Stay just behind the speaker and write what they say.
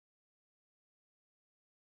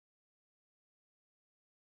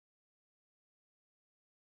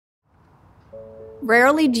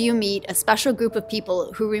Rarely do you meet a special group of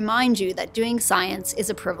people who remind you that doing science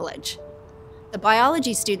is a privilege. The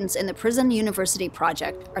biology students in the Prison University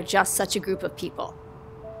Project are just such a group of people.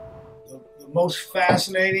 The most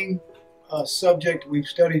fascinating subject we've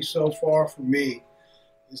studied so far for me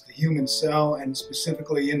is the human cell, and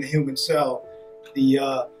specifically in the human cell,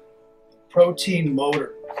 the protein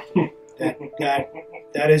motor.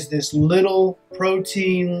 That is this little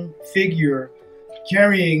protein figure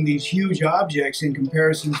carrying these huge objects in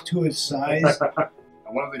comparison to its size.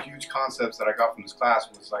 One of the huge concepts that I got from this class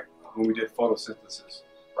was like when we did photosynthesis,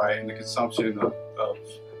 right, and the consumption of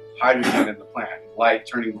hydrogen in the plant, light,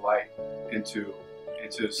 turning light into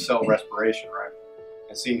cell respiration, right,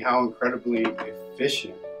 and seeing how incredibly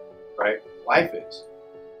efficient, right, life is.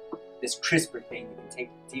 This CRISPR thing, you can take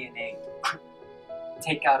DNA,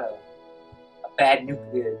 take out a bad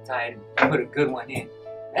nucleotide and put a good one in.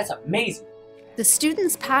 That's amazing. The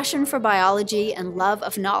students' passion for biology and love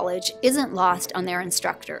of knowledge isn't lost on their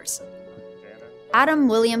instructors. Adam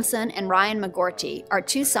Williamson and Ryan McGorty are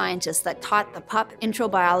two scientists that taught the PUP Intro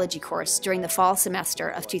Biology course during the fall semester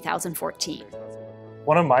of 2014.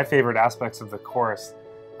 One of my favorite aspects of the course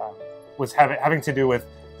was having to do with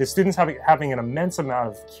the students having an immense amount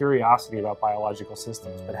of curiosity about biological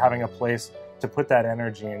systems, but having a place to put that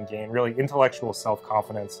energy and gain really intellectual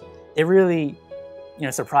self-confidence. It really,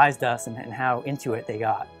 surprised us and how into it they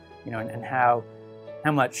got, and how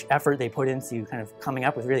much effort they put into kind of coming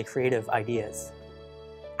up with really creative ideas.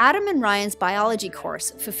 Adam and Ryan's biology course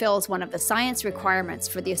fulfills one of the science requirements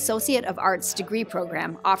for the Associate of Arts degree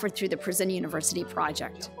program offered through the Prison University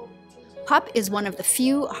Project. PUP is one of the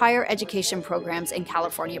few higher education programs in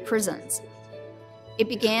California prisons. It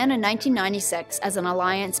began in 1996 as an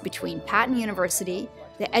alliance between Patton University,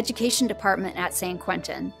 the Education Department at San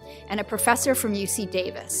Quentin, and a professor from UC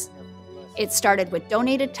Davis. It started with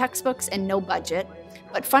donated textbooks and no budget,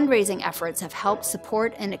 but fundraising efforts have helped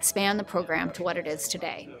support and expand the program to what it is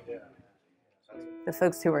today. The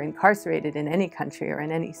folks who are incarcerated in any country or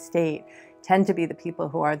in any state tend to be the people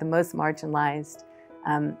who are the most marginalized,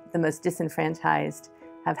 the most disenfranchised,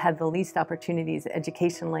 have had the least opportunities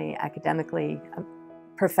educationally, academically,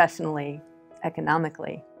 professionally,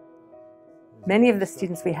 economically. Many of the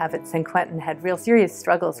students we have at San Quentin had real serious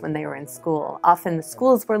struggles when they were in school. Often the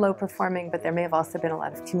schools were low performing, but there may have also been a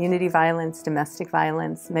lot of community violence, domestic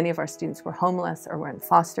violence. Many of our students were homeless or were in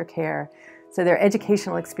foster care. So their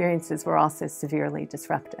educational experiences were also severely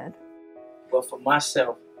disrupted. Well, for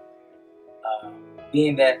myself,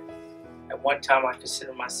 being that at one time I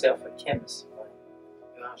considered myself a chemist, right?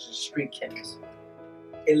 I was a street chemist.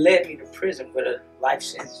 It led me to prison with a life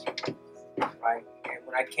sentence, right? And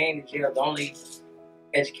when I came to jail, the only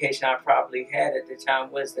education I probably had at the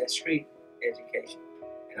time was that street education.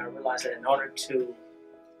 And I realized that in order to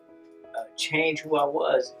change who I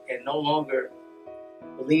was and no longer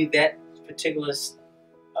believe that particular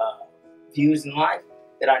views in life,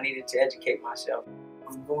 that I needed to educate myself.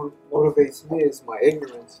 What motivates me is my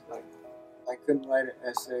ignorance. Like, I couldn't write an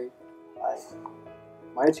essay.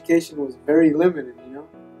 My education was very limited,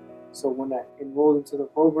 So when I enrolled into the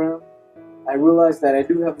program, I realized that I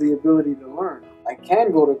do have the ability to learn. I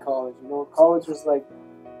can go to college, College was like,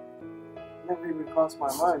 never even crossed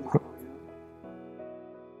my mind.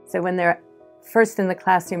 So when they're first in the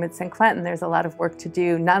classroom at San Quentin, there's a lot of work to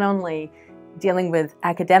do, not only dealing with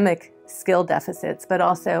academic skill deficits, but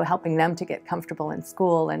also helping them to get comfortable in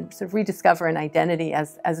school and sort of rediscover an identity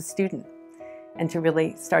as a student and to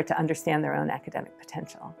really start to understand their own academic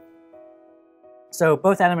potential. So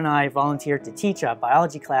both Adam and I volunteered to teach a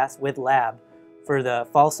biology class with lab for the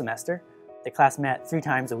fall semester. The class met 3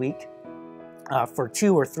 times a week for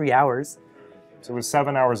 2 or 3 hours. So it was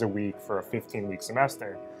 7 hours a week for a 15-week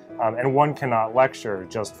semester, and one cannot lecture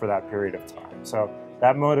just for that period of time. So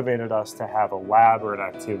that motivated us to have a lab or an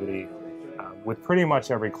activity with pretty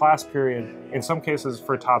much every class period, in some cases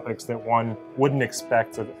for topics that one wouldn't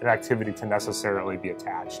expect an activity to necessarily be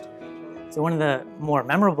attached. So one of the more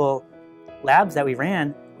memorable labs that we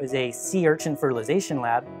ran was a sea urchin fertilization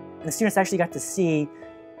lab. And the students actually got to see,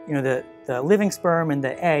 the living sperm and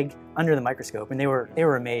the egg under the microscope, and they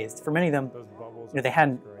were amazed. For many of them, they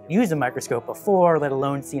hadn't used a microscope before, let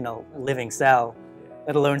alone seen a living cell,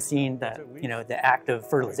 let alone seen the act of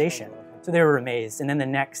fertilization. So they were amazed. And then the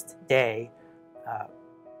next day,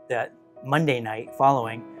 that Monday night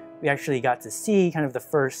following, we actually got to see kind of the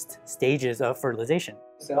first stages of fertilization.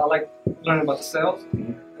 So I like learning about the cells,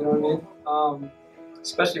 you know what I mean?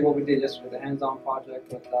 Especially what we did yesterday, the hands-on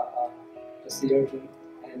project with the sea urchin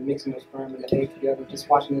and mixing the sperm and the egg together, just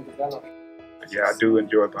watching it develop. yeah, I do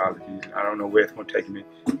enjoy biology. I don't know where it's going to take me.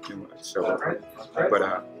 So,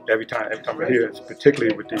 but every time I hear it,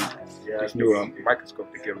 particularly with these new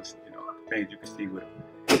microscope, they give us, things you can see with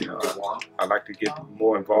them. I like to get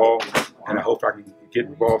more involved, and I hope I can get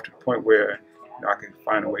involved to the point where I can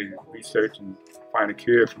find a way to research and find a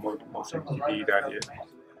cure for most of the disease out here.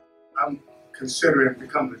 I'm considering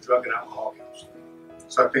becoming a drug and alcohol counselor.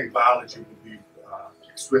 So I think biology would be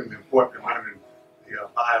extremely important in learning the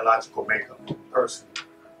biological makeup of a person,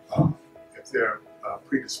 if they're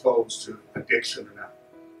predisposed to addiction or not,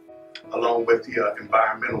 along with the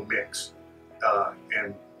environmental mix.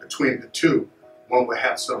 And between the two, one will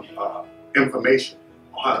have some information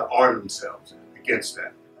on how to arm themselves against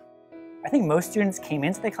that. I think most students came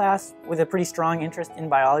into the class with a pretty strong interest in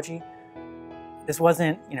biology. This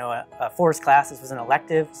wasn't, a forced class. This was an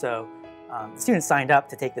elective, so the students signed up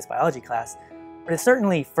to take this biology class, but it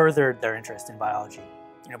certainly furthered their interest in biology.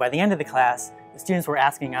 By the end of the class, the students were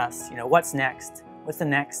asking us, what's next? What's the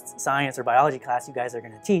next science or biology class you guys are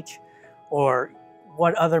going to teach? Or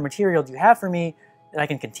what other material do you have for me that I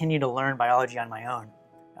can continue to learn biology on my own?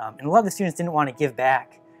 And a lot of the students didn't want to give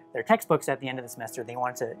back their textbooks at the end of the semester. They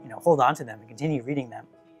wanted to, hold on to them and continue reading them.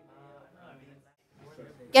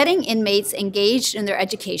 Getting inmates engaged in their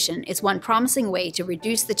education is one promising way to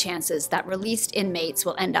reduce the chances that released inmates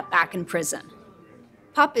will end up back in prison.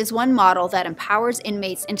 PUP is one model that empowers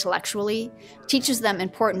inmates intellectually, teaches them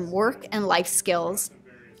important work and life skills,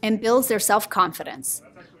 and builds their self-confidence,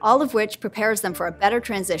 all of which prepares them for a better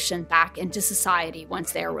transition back into society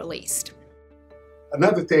once they are released.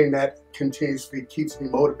 Another thing that continuously keeps me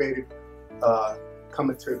motivated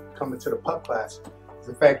coming to the PUP class is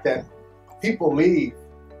the fact that people leave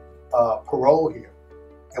parole here,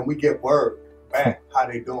 and we get word back how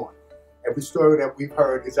they're doing. Every story that we've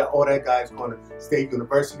heard is that, oh, that guy's going to State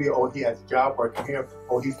University, oh, he has a job working here,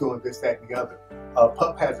 oh, he's doing this, that, and the other.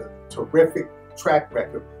 PUP has a terrific track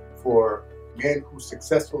record for men who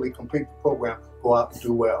successfully complete the program, go out and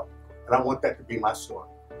do well. And I want that to be my story.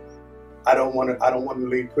 I don't want to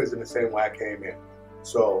leave prison the same way I came in.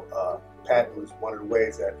 So Pat was one of the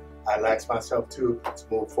ways that I laxed myself to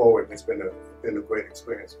move forward. It's been a great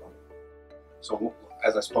experience for me. So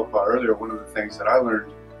as I spoke about earlier, one of the things that I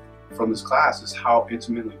learned from this class is how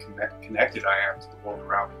intimately connected I am to the world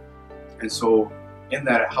around me. And so in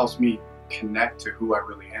that, it helps me connect to who I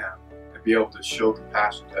really am and be able to show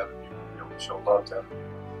compassion to other people, be able to show love to other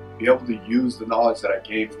people, be able to use the knowledge that I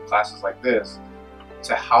gained from classes like this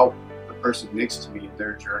to help the person next to me in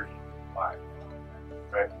their journey in life,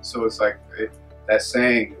 right? So it's like that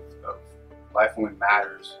saying of life only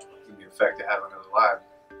matters in the effect it has on other lives.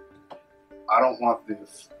 I don't want the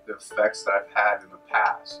effects that I've had in the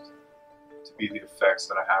past to be the effects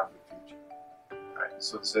that I have in the future, right?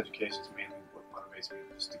 So this education is mainly what motivates me,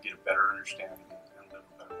 just to get a better understanding and live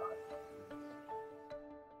a better life.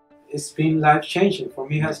 It's been life-changing. For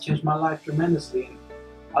me, it has changed my life tremendously. And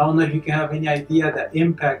I don't know if you can have any idea the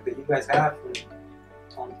impact that you guys have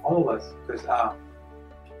on all of us, because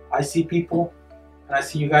I see people and I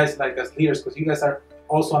see you guys like as leaders, because you guys are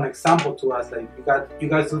also an example to us. Like you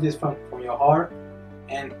guys do this from your heart,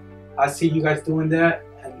 and I see you guys doing that,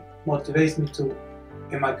 and motivates me to,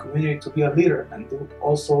 in my community, to be a leader and to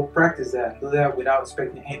also practice that and do that without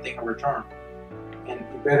expecting anything in return. And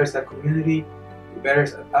it betters the community, it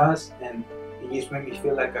betters us, and it just made me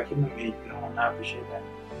feel like a human being, and I appreciate that.